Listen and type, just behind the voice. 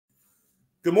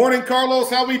Good morning, Carlos.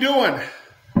 How we doing?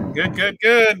 Good, good,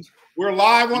 good. We're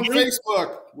live on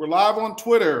Facebook. We're live on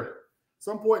Twitter. At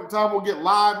some point in time, we'll get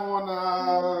live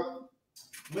on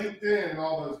LinkedIn and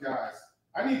all those guys.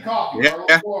 I need coffee,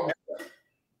 Carlos.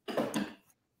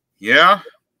 Yeah,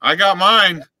 I got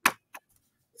mine.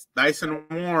 It's nice and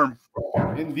warm.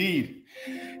 Indeed.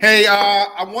 Hey,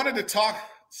 I wanted to talk.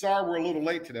 Sorry, we're a little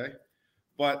late today,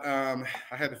 but I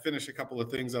had to finish a couple of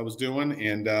things I was doing,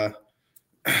 and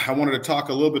I wanted to talk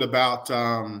a little bit about,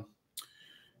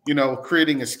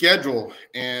 creating a schedule.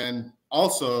 And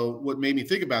also what made me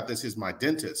think about this is my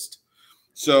dentist.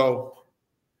 So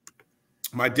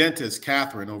my dentist,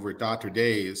 Catherine, over at Dr.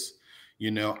 Days,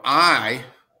 I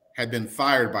had been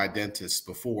fired by dentists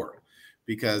before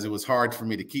because it was hard for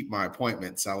me to keep my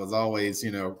appointments. I was always,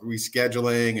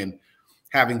 rescheduling and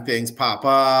having things pop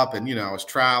up, and, I was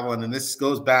traveling. And this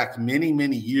goes back many,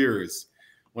 many years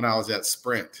when I was at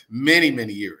Sprint, many,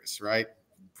 many years, right?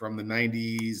 From the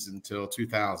 90s until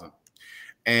 2000.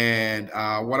 And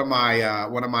one of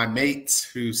my mates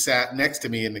who sat next to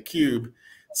me in the cube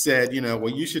said, well,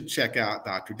 you should check out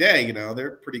Dr. Day.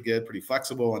 They're pretty good, pretty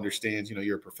flexible, understands,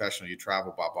 you're a professional, you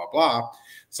travel, blah, blah, blah.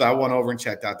 So I went over and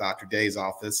checked out Dr. Day's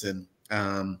office, and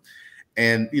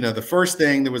the first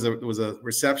thing, there was a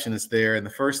receptionist there, and the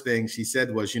first thing she said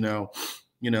was, well,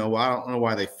 I don't know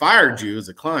why they fired you as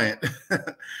a client.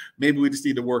 Maybe we just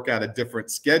need to work out a different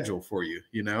schedule for you,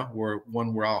 where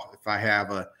if I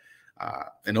have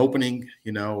an opening,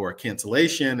 or a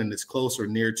cancellation, and it's close or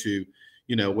near to,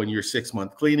 when your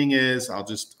 6-month cleaning is, I'll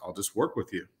just work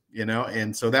with you,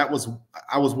 And so I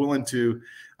was willing to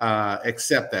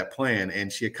accept that plan,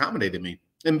 and she accommodated me.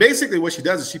 And basically what she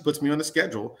does is she puts me on the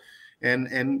schedule.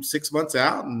 And 6 months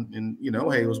out, and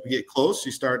hey, as we get close, she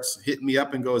starts hitting me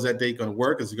up and goes, "Is that date going to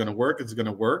work? Is it going to work? Is it going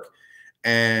to work?"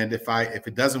 And if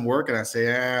it doesn't work, and I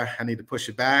say, I need to push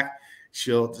it back,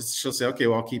 she'll say, "Okay,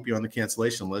 well, I'll keep you on the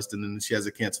cancellation list." And then she has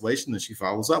a cancellation, and she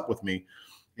follows up with me,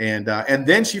 and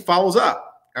then she follows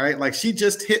up. All right, like she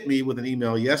just hit me with an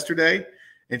email yesterday,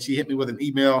 and she hit me with an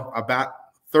email about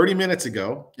 30 minutes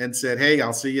ago and said, "Hey,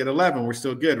 I'll see you at 11. We're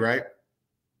still good, right?"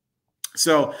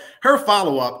 So her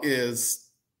follow-up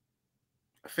is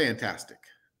fantastic.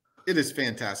 It is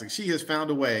fantastic. She has found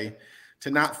a way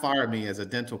to not fire me as a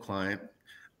dental client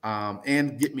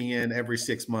and get me in every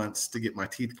 6 months to get my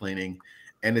teeth cleaning.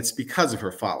 And it's because of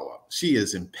her follow-up. She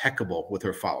is impeccable with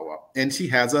her follow-up. And she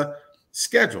has a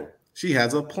schedule. She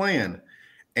has a plan.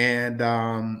 And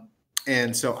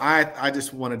so I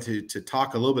just wanted to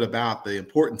talk a little bit about the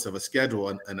importance of a schedule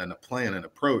and a plan and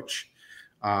approach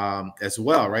as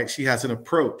well, right? She has an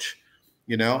approach.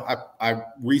 I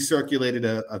recirculated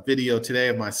a video today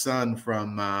of my son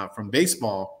from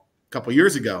baseball a couple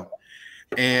years ago,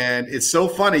 and it's so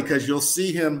funny because you'll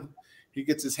see him. He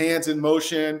gets his hands in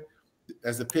motion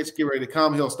as the pitch get ready to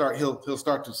come. He'll start to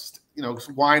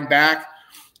wind back,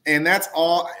 and that's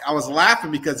all. I was laughing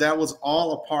because that was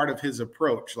all a part of his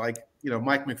approach. Like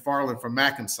Mike McFarland from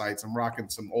Mac and Sites. I'm rocking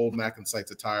some old Mac and Sites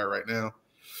attire right now,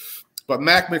 but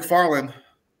Mac McFarland,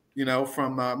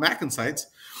 from Mac and Sites,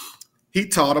 he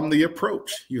taught him the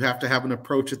approach. You have to have an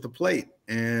approach at the plate.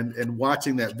 And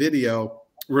watching that video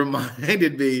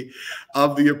reminded me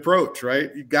of the approach, right?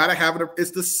 You got to have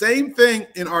it's the same thing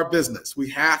in our business. We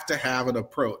have to have an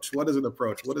approach. What is an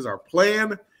approach? What is our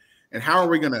plan? And how are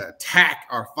we going to attack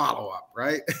our follow-up,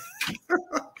 right?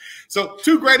 So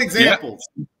 2 great examples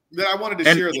that I wanted to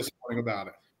share this morning about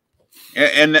it.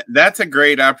 And that's a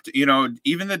great opportunity,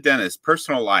 even the dentist,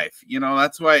 personal life,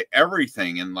 that's why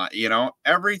everything in life,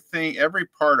 every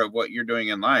part of what you're doing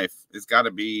in life has got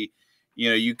to be,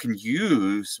 you can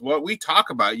use what we talk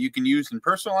about, you can use in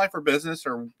personal life or business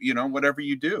or, whatever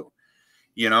you do,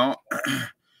 you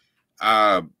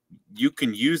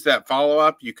can use that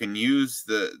follow-up. You can use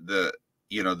the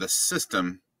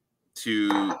system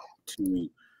to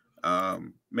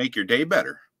make your day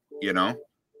better,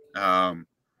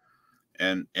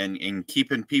 and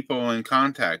keeping people in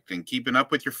contact and keeping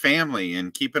up with your family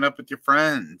and keeping up with your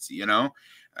friends,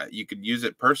 you could use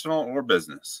it personal or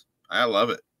business. I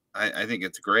love it. I think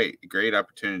it's great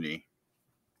opportunity.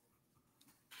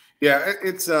 Yeah,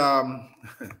 it's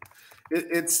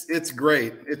it's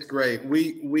great. It's great.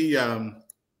 We have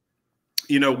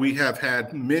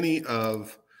had many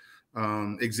of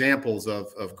examples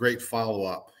of great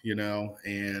follow-up,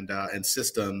 and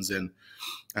systems and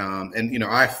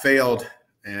I failed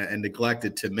and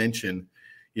neglected to mention,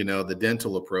 the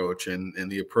dental approach and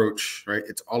the approach, right?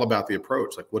 It's all about the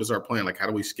approach. Like, what is our plan? Like, how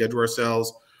do we schedule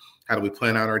ourselves? How do we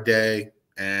plan out our day?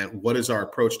 And what is our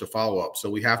approach to follow up? So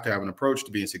we have to have an approach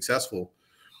to being successful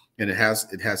and it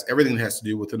has everything that has to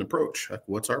do with an approach. Like,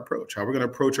 what's our approach? How are we going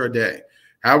to approach our day?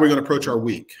 How are we going to approach our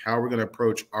week? How are we going to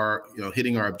approach our,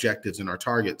 hitting our objectives and our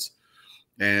targets?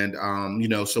 And,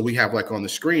 so we have, like, on the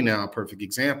screen now, a perfect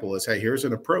example is, hey, here's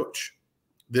an approach.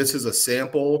 This is a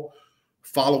sample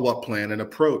follow-up plan and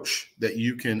approach that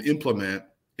you can implement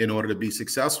in order to be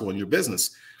successful in your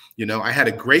business. I had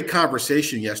a great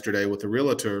conversation yesterday with a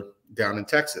realtor down in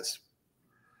Texas.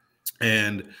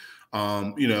 And,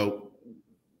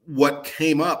 what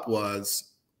came up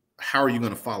was, how are you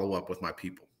going to follow up with my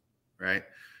people, right?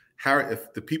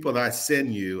 If the people that I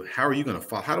send you, how are you going to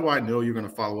follow? How do I know you're going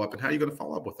to follow up, and how are you going to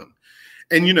follow up with them?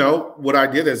 And, what I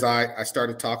did is I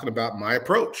started talking about my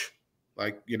approach.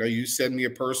 Like, you send me a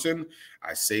person,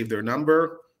 I save their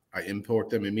number, I import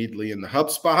them immediately in the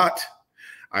HubSpot.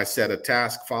 I set a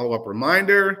task follow-up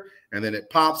reminder, and then it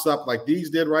pops up like these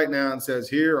did right now and says,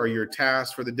 here are your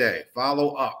tasks for the day. Follow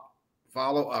up,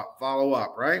 follow up, follow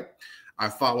up, right? I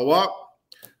follow up.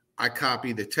 I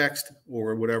copy the text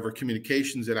or whatever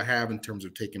communications that I have in terms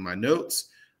of taking my notes.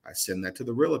 I send that to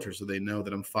the realtor so they know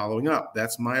that I'm following up.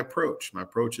 That's my approach. My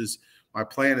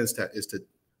plan is to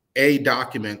A,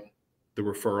 document the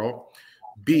referral,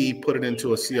 B, put it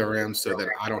into a CRM so that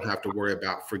I don't have to worry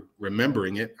about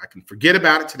remembering it. I can forget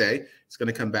about it today. It's going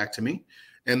to come back to me.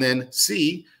 And then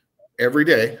C, every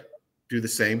day, do the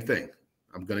same thing.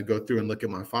 I'm going to go through and look at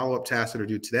my follow-up tasks that are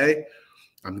due today.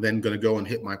 I'm then going to go and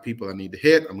hit my people I need to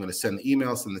hit. I'm going to send the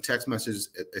emails, send the text messages,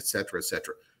 et cetera, et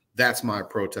cetera. That's my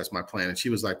approach. That's my plan. And she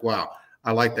was like, wow,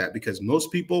 I like that, because most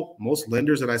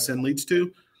lenders that I send leads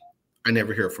to, I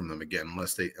never hear from them again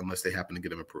unless they happen to get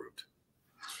them approved.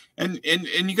 And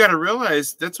you got to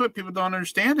realize that's what people don't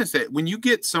understand, is that when you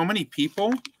get so many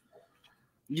people,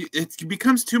 it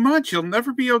becomes too much. You'll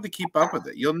never be able to keep up with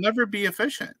it. You'll never be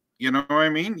efficient. You know what I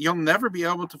mean? You'll never be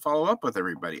able to follow up with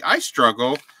everybody. I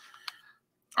struggle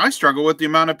with the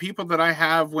amount of people that I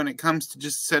have when it comes to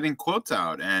just setting quotes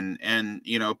out, and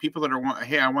people that are,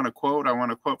 hey, I want a quote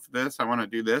for this, I want to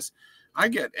do this. I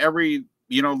get every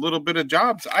little bit of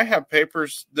jobs. I have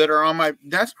papers that are on my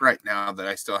desk right now that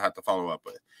I still have to follow up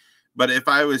with. But if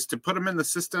I was to put them in the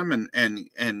system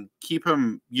and keep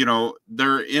them,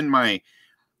 they're in my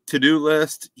to-do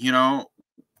list,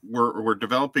 we're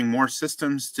developing more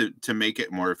systems to make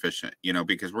it more efficient,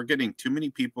 because we're getting too many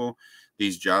people.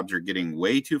 These jobs are getting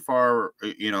way too far,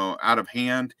 out of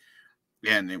hand,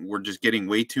 and we're just getting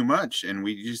way too much, and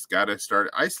we just got to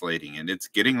start isolating, and it's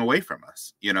getting away from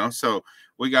us, so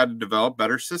we got to develop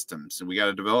better systems, and we got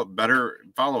to develop better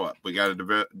follow-up. We got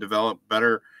to develop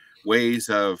better ways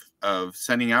of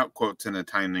sending out quotes in a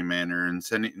timely manner, and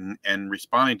sending and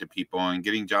responding to people and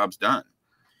getting jobs done.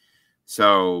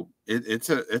 So it's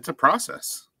a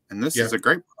process, and this is a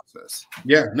great process.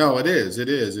 Yeah, no, it is.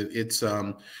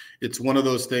 It's one of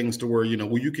those things to where,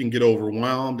 where you can get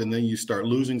overwhelmed, and then you start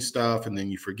losing stuff, and then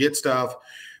you forget stuff.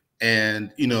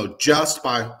 And, just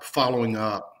by following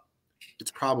up,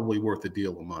 it's probably worth a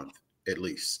deal a month, at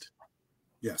least.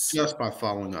 Yes. Just by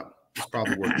following up, it's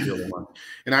probably worth a deal a month.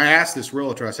 And I asked this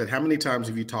realtor, I said, how many times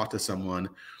have you talked to someone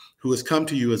who has come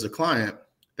to you as a client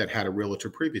that had a realtor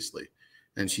previously?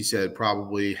 And she said,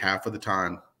 probably half of the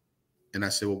time. And I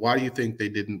said, well, why do you think they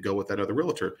didn't go with that other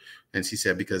realtor? And she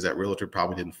said, because that realtor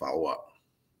probably didn't follow up.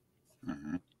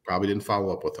 Mm-hmm. Probably didn't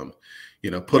follow up with them.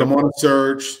 Put them on a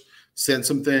search, sent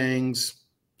some things,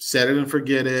 set it and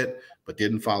forget it, but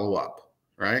didn't follow up,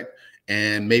 right?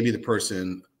 And maybe the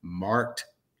person marked,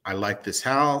 I like this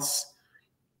house,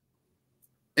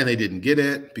 and they didn't get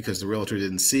it because the realtor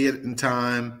didn't see it in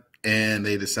time, and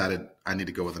they decided, I need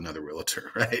to go with another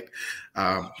realtor, right?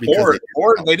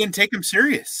 Or they didn't take them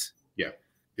serious.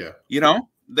 Yeah.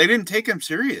 They didn't take them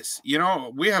serious.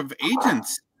 We have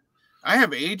agents. I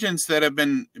have agents that have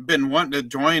been wanting to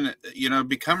join,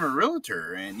 become a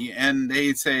realtor, and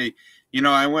they say,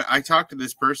 I talked to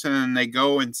this person, and they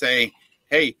go and say,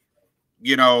 hey,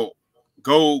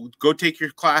 go take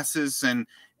your classes and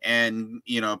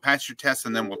pass your tests,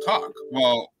 and then we'll talk.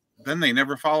 Well, then they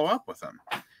never follow up with them.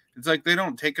 It's like they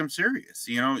don't take them serious,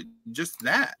 just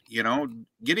that,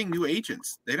 getting new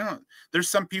agents. They don't. There's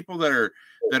some people that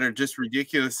are just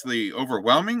ridiculously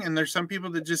overwhelming, and there's some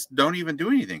people that just don't even do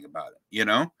anything about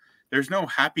it. There's no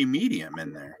happy medium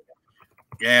in there.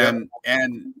 And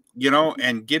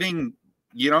getting,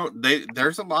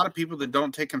 there's a lot of people that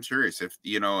don't take them serious. If,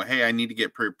 hey, I need to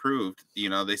get pre-approved,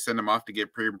 they send them off to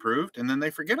get pre-approved, and then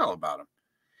they forget all about them.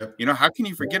 Yep. How can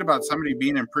you forget about somebody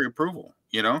being in pre-approval,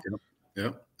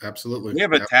 Yeah, absolutely. We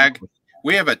have a tag.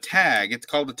 We have a tag. It's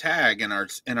called a tag in our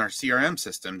CRM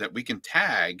system that we can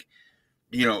tag.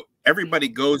 Everybody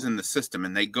goes in the system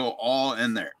and they go all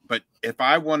in there. But if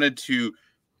I wanted to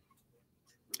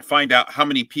find out how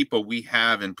many people we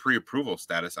have in pre-approval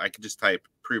status, I can just type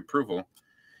pre-approval,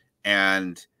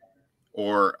 and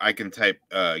or I can type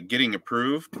getting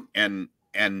approved, and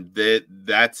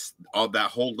that's all,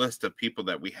 that whole list of people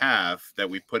that we have that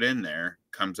we put in there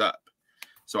comes up.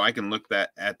 So I can look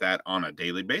at that on a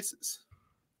daily basis.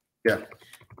 Yeah.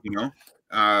 You know,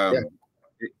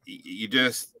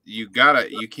 you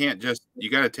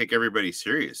gotta take everybody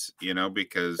serious, you know,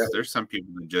 because there's some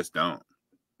people that just don't.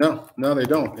 No, they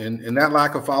don't. And that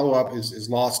lack of follow-up is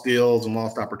lost deals and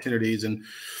lost opportunities. And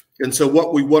so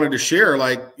what we wanted to share,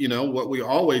 like, you know, what we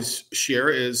always share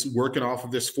is working off of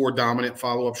this 4 dominant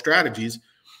follow-up strategies,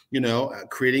 you know,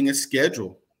 creating a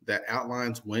schedule that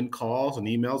outlines when calls and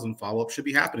emails and follow-up should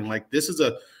be happening. Like, this is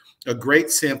a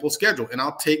great sample schedule. And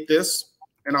I'll take this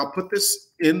and I'll put this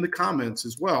in the comments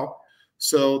as well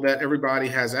so that everybody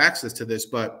has access to this.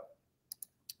 But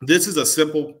this is a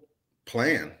simple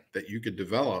plan that you could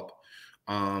develop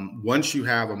once you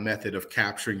have a method of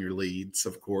capturing your leads,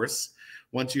 of course.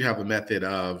 Once you have a method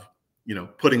of, you know,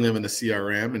 putting them in the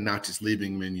CRM and not just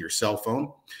leaving them in your cell phone.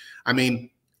 I mean,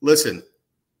 listen,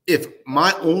 if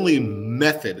my only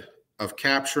method of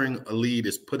capturing a lead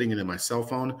is putting it in my cell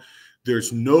phone,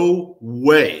 there's no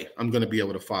way I'm going to be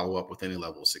able to follow up with any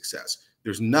level of success.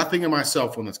 There's nothing in my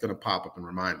cell phone that's going to pop up and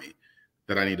remind me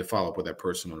that I need to follow up with that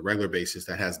person on a regular basis,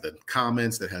 that has the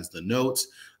comments, that has the notes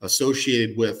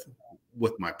associated with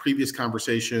my previous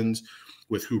conversations,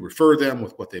 with who referred them,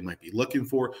 with what they might be looking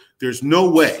for. There's no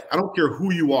way, I don't care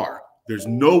who you are, there's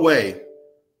no way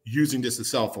using just a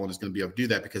cell phone is going to be able to do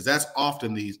that, because that's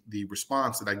often the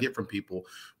response that I get from people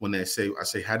when they say, I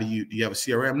say, do you have a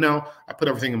CRM? No, I put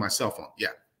everything in my cell phone. Yeah,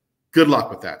 good luck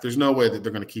with that. There's no way that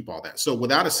they're going to keep all that. So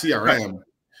without a CRM,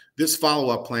 this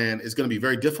follow-up plan is going to be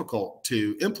very difficult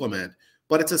to implement,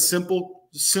 but it's a simple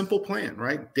plan,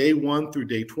 right? Day 1 through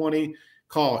day 20,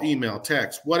 call, email,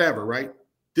 text, whatever, right?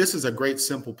 This is a great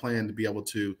simple plan to be able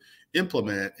to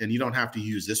implement, and you don't have to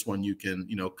use this one. You can,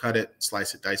 you know, cut it,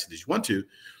 slice it, dice it as you want to.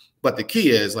 But the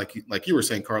key is, like you were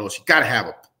saying, Carlos, you got to have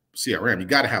a CRM. You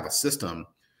got to have a system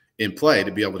in play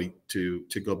to be able to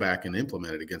go back and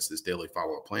implement it against this daily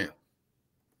follow-up plan.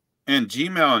 And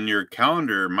Gmail on your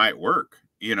calendar might work.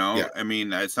 You know, yeah. I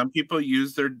mean, some people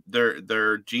use their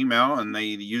Gmail and they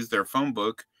use their phone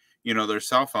book, you know, their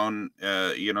cell phone,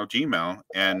 you know, Gmail,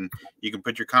 and you can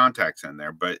put your contacts in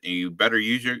there. But you better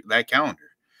use that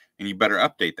calendar, and you better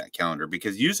update that calendar,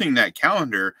 because using that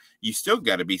calendar, you still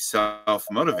got to be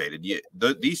self-motivated.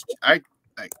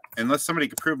 Unless somebody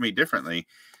could prove me differently,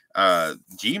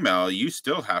 Gmail, you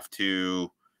still have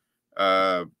to,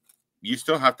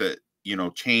 you know,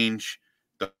 change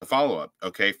the follow-up.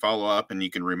 Okay, follow up, and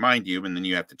you can remind you, and then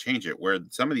you have to change it. Where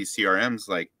some of these CRMs,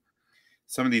 like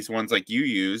some of these ones like you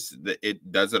use, that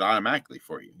it does it automatically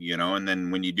for you, you know. And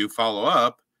then when you do follow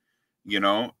up, you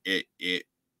know, it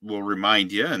will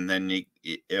remind you, and then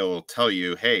it'll tell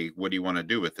you, hey, what do you want to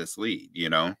do with this lead? You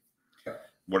know,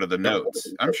 what are the notes?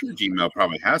 I'm sure Gmail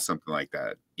probably has something like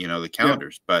that, you know, the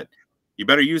calendars, but you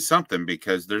better use something,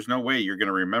 because there's no way you're going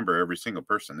to remember every single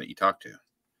person that you talk to.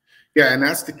 Yeah, and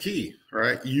that's the key,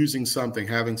 right? Using something,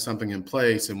 having something in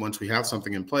place. And once we have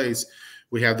something in place,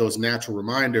 we have those natural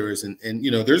reminders. And you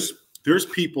know, there's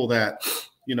people that,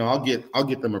 you know, I'll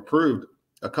get them approved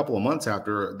a couple of months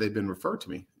after they've been referred to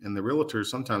me. And the realtor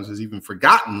sometimes has even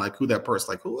forgotten, like, who that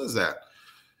person, like, who is that?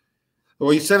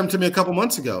 Well, you sent them to me a couple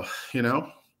months ago, you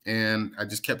know, and I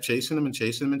just kept chasing them and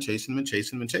chasing them and chasing them and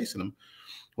chasing them and chasing them.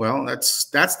 Well,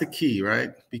 that's the key,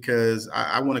 right? Because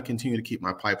I want to continue to keep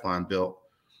my pipeline built.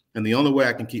 And the only way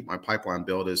I can keep my pipeline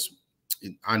built is,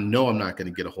 I know I'm not going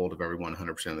to get a hold of everyone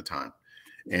 100% of the time.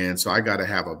 And so I got to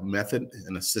have a method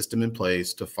and a system in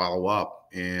place to follow up.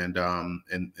 And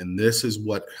this is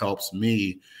what helps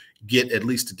me get at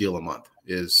least a deal a month,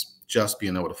 is just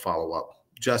being able to follow up,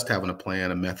 just having a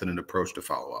plan, a method, and approach to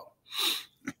follow up.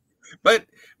 But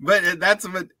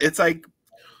it's like,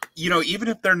 you know, even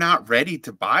if they're not ready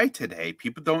to buy today,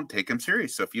 people don't take them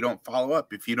serious. So if you don't follow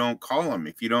up, if you don't call them,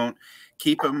 if you don't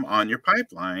keep them on your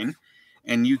pipeline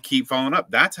and you keep following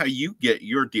up, that's how you get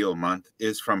your deal a month,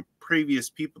 is from previous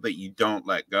people that you don't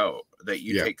let go, that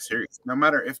you take serious, no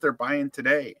matter if they're buying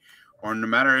today, or no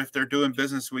matter if they're doing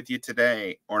business with you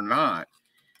today or not.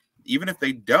 Even if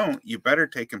they don't, you better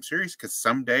take them serious, because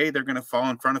someday they're going to fall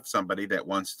in front of somebody that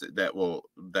wants to, that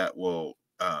will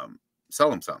sell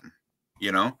them something.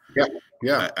 You know,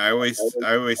 I always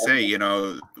say, you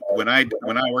know, when I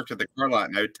worked at the car lot,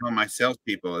 and I would tell my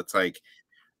salespeople, it's like,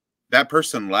 that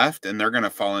person left, and they're going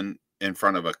to fall in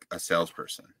front of a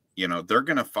salesperson. You know, they're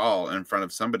going to fall in front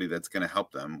of somebody that's going to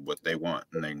help them what they want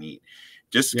and they need.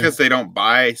 Just because they don't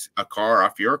buy a car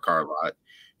off your car lot,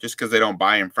 just because they don't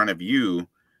buy in front of you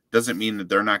doesn't mean that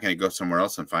they're not going to go somewhere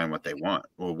else and find what they want.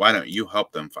 Well, why don't you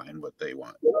help them find what they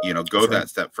want? You know, go that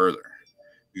step further,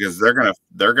 because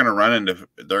they're gonna run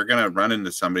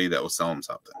into somebody that will sell them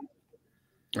something.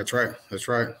 That's right. That's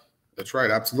right. That's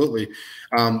right. Absolutely.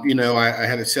 You know, I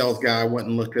had a sales guy. I went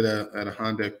and looked at a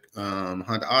Honda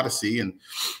Odyssey, and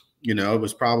you know, it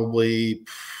was probably,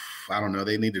 I don't know,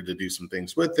 they needed to do some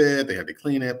things with it. They had to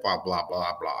clean it. Blah blah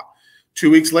blah blah. 2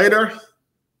 weeks later,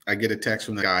 I get a text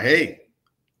from the guy. Hey,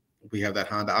 we have that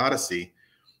Honda Odyssey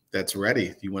that's ready.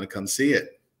 Do you want to come see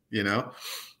it? You know,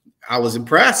 I was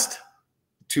impressed.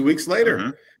 2 weeks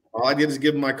later, all I did is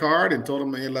give him my card and told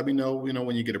him, hey, let me know, you know,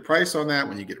 when you get a price on that,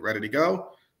 when you get ready to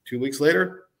go. 2 weeks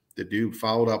later, the dude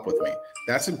followed up with me.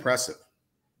 That's impressive.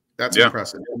 That's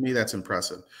impressive. To me, that's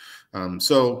impressive.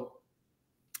 So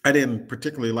I didn't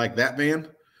particularly like that van,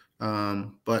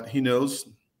 but he knows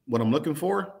what I'm looking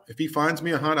for. If he finds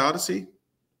me a Honda Odyssey,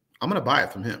 I'm going to buy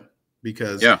it from him,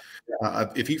 because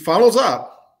if he follows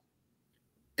up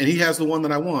and he has the one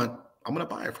that I want, I'm going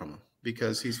to buy it from him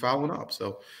because he's following up.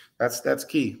 So that's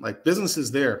key. Like, business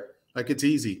is there. Like, it's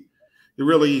easy. It's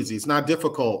really easy. It's not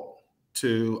difficult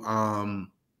to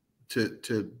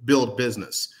build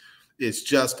business. It's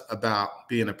just about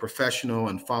being a professional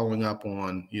and following up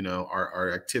on, you know,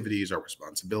 our activities, our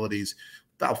responsibilities.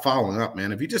 About following up,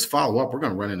 man. If you just follow up, we're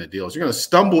going to run into deals. You're going to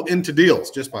stumble into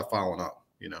deals just by following up,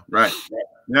 you know? Right.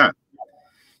 Yeah.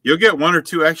 You'll get 1 or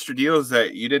 2 extra deals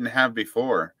that you didn't have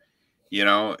before. You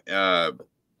know,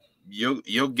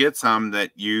 you'll get some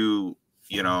that you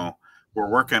know, were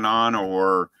working on,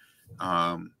 or,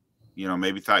 you know,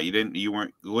 maybe thought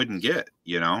you wouldn't get,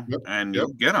 you know, and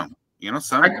you'll get them, you know,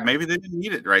 maybe they didn't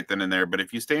need it right then and there, but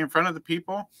if you stay in front of the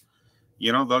people,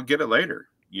 you know, they'll get it later,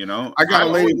 you know. I got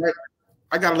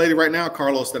a lady right now,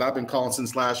 Carlos, that I've been calling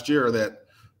since last year that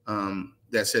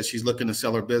that says she's looking to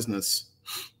sell her business,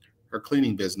 her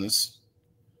cleaning business,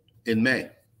 in May.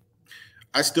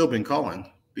 I still been calling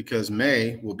because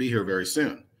May will be here very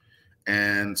soon.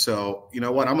 And so, you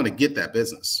know what? I'm going to get that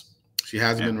business. She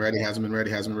hasn't been ready, hasn't been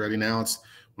ready. Now it's,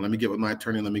 well, let me get with my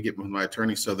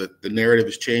attorney. So that the narrative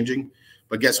is changing.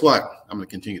 But guess what? I'm going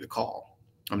to continue to call.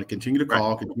 I'm going to continue to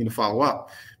call, continue to follow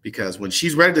up, because when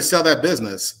she's ready to sell that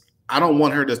business, I don't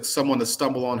want someone to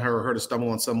stumble on her or her to stumble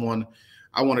on someone.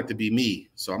 I want it to be me.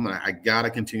 So I got to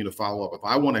continue to follow up. If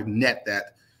I want to net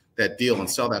that deal and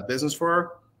sell that business for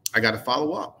her, I got to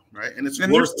follow up. Right. And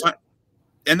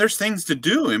there's things to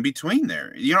do in between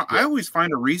there. You know, I always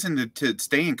find a reason to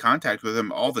stay in contact with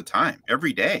them all the time,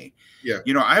 every day. Yeah.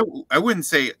 You know, I wouldn't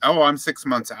say, oh, I'm 6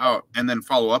 months out, and then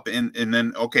follow up and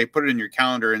then, okay, put it in your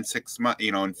calendar in 6 months,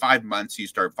 you know, in 5 months, you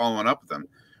start following up with them,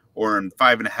 or in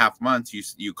 5.5 months,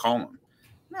 you call them.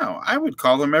 No, I would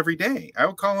call them every day. I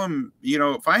would call them, you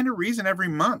know, find a reason every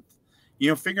month, you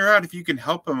know, figure out if you can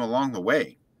help them along the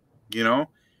way, you know,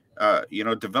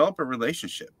 develop a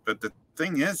relationship. But the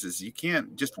thing is you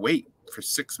can't just wait for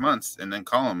 6 months and then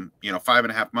call them, you know,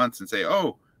 5.5 months and say,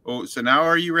 oh, so now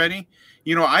are you ready?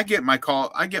 You know, I get my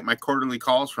quarterly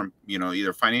calls from, you know,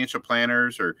 either financial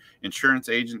planners or insurance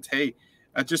agents. Hey,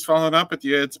 I just followed up with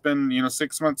you. It's been, you know,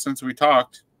 6 months since we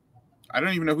talked. I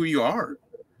don't even know who you are.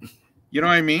 You know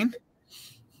what I mean?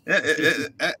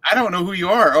 I don't know who you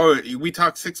are. Oh, we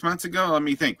talked 6 months ago. Let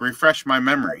me think. Refresh my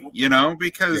memory, you know,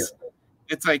 because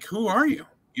it's like, who are you?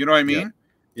 You know what I mean?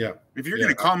 Yeah. If you're going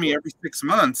to call me every 6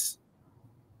 months,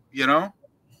 you know,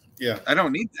 I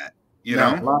don't need that. You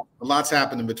know, a lot's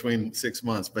happened in between 6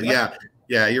 months, but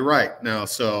yeah, you're right. No,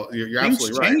 so you're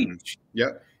absolutely right. Change.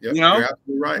 Yep. You know, you're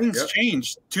absolutely right. Things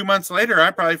change. 2 months later,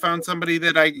 I probably found somebody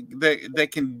that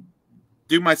can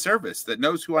do my service, that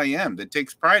knows who I am, that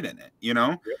takes pride in it. You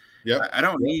know, I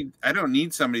don't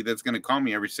need somebody that's going to call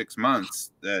me every 6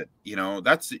 months. That, you know,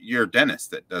 that's your dentist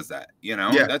that does that. You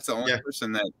know, that's the only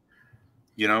person that,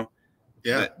 you know,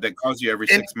 that calls you every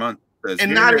 6 months.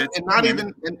 And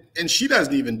she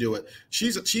doesn't even do it.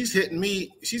 She's hitting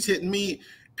me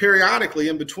periodically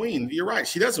in between. You're right.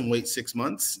 She doesn't wait 6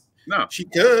 months. No, she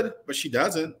could, but she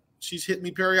doesn't. She's hitting me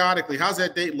periodically. How's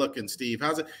that date looking, Steve?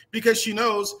 How's it? Because she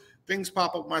knows things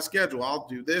pop up my schedule. I'll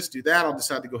do this, do that. I'll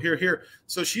decide to go here.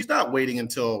 So she's not waiting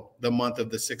until the month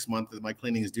of the 6th month that my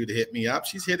cleaning is due to hit me up.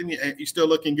 She's hitting me. You still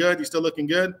looking good? You still looking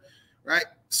good? Right.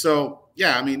 So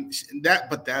yeah, I mean that's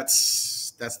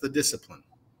the discipline.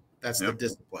 That's the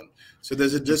discipline. So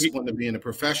there's a discipline to being a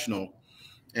professional,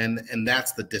 and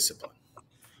that's the discipline.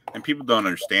 And people don't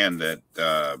understand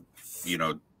that, you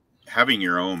know, having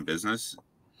your own business,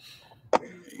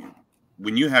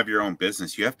 when you have your own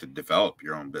business, you have to develop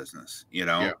your own business, you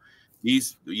know,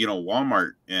 these,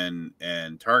 Walmart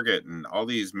and Target and all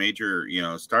these major,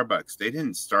 Starbucks, they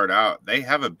didn't start out, they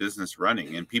have a business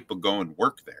running and people go and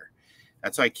work there.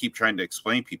 That's why I keep trying to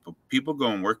explain people go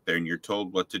and work there and you're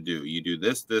told what to do. You do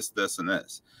this, this, this, and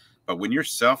this. But when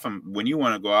when you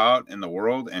want to go out in the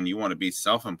world and you want to be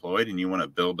self-employed and you want to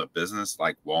build a business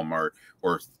like Walmart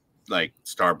or like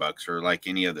Starbucks or like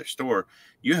any other store,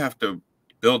 you have to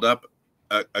build up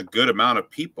a good amount of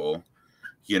people,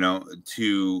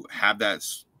 to have that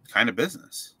kind of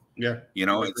business. Yeah.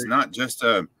 It's not just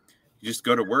you just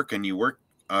go to work and you work,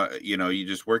 you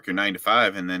just work your 9 to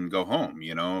 5 and then go home,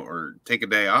 or take a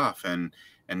day off and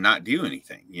not do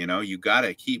anything. You got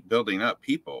to keep building up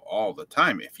people all the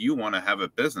time if you want to have a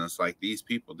business like these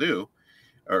people do,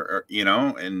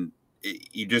 and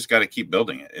you just got to keep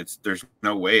building it. There's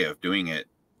no way of doing it,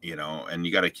 and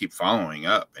you got to keep following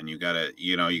up, and you got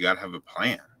to have a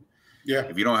plan. Yeah.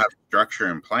 If you don't have structure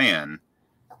and plan,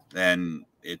 then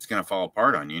it's going to fall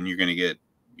apart on you, and you're going to get,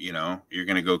 you're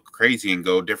going to go crazy and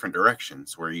go different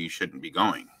directions where you shouldn't be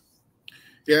going.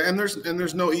 Yeah, and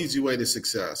there's no easy way to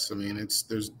success. I mean, it's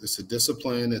a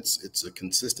discipline, it's a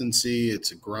consistency,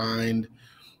 it's a grind.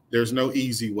 There's no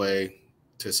easy way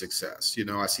to success.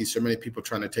 I see so many people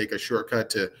trying to take a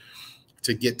shortcut to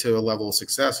get to a level of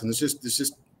success, and this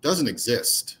just doesn't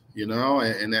exist.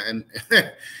 And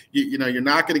you're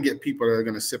not going to get people that are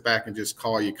going to sit back and just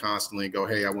call you constantly and go,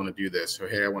 hey, I want to do this, or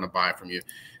hey, I want to buy from you.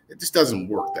 It just doesn't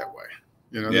work that way.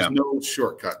 There's no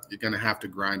shortcut. You're going to have to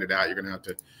grind it out. You're going to have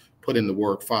to put in the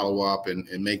work, follow up, and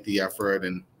make the effort.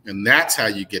 And that's how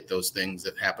you get those things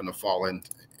that happen to fall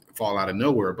out of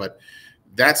nowhere. But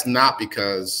that's not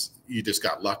because you just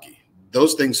got lucky.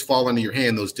 Those things fall into your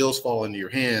hand. Those deals fall into your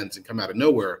hands and come out of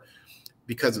nowhere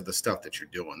because of the stuff that you're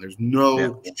doing. There's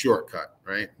no shortcut,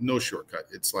 right? No shortcut.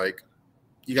 It's like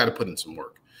you got to put in some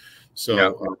work.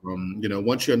 So,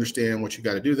 once you understand what you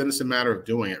got to do, then it's a matter of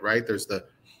doing it, right? There's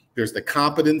the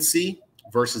competency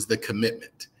versus the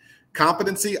commitment.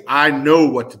 Competency, I know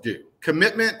what to do.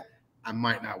 Commitment, I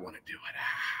might not want to do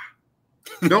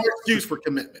it. No excuse for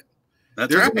commitment.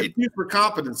 There's an excuse for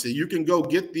competency. You can go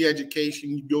get the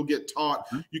education, you go get taught,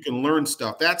 you can learn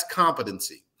stuff. That's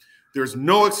competency. There's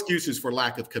no excuses for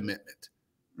lack of commitment.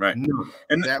 Right. No.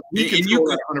 And that we can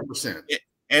do 100%.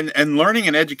 And learning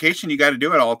and education, you got to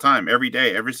do it all the time, every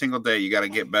day, every single day. You got to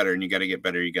get better, and you got to get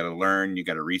better. You got to learn. You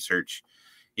got to research.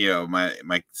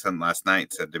 My son last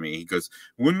night said to me, he goes,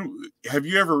 have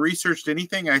you ever researched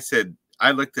anything?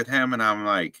 I looked at him and I'm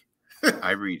like,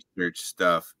 I research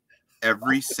stuff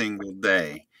every single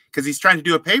day. Because he's trying to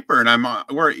do a paper,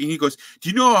 and he goes, do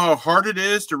you know how hard it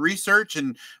is to research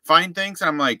and find things? And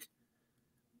I'm like,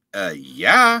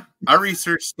 yeah, I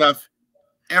research stuff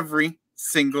every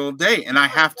single day, and I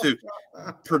have to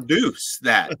produce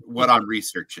what I'm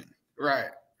researching. Right.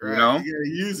 You got to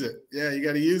use it. Yeah, you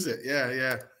got to use it.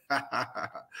 Yeah.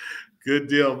 Good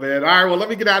deal, man. All right, well, let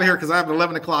me get out of here because I have an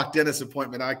 11 o'clock dentist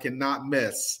appointment I cannot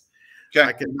miss. Okay.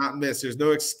 I cannot miss. There's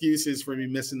no excuses for me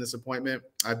missing this appointment.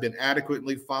 I've been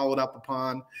adequately followed up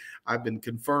upon. I've been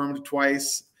confirmed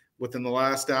twice within the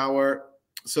last hour.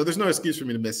 So there's no excuse for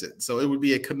me to miss it. So it would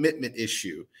be a commitment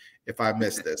issue if I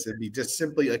miss this. It'd be just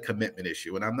simply a commitment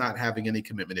issue, and I'm not having any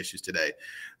commitment issues today.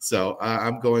 So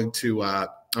I'm going to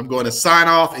sign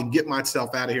off and get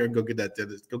myself out of here and go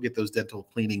get those dental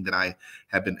cleaning that I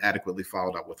have been adequately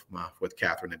followed up with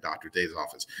Catherine and Dr. Day's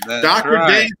office. Dr.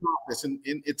 Day's office, and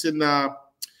it's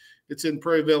in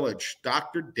Prairie Village.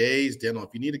 Dr. Day's Dental. If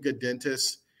you need a good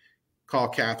dentist, call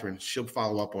Catherine. She'll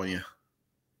follow up on you.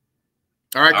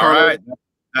 All right, Carlos. All right.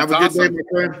 Have a good day, my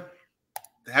friend.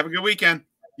 Have a good weekend.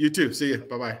 You too. See you.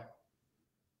 Bye-bye.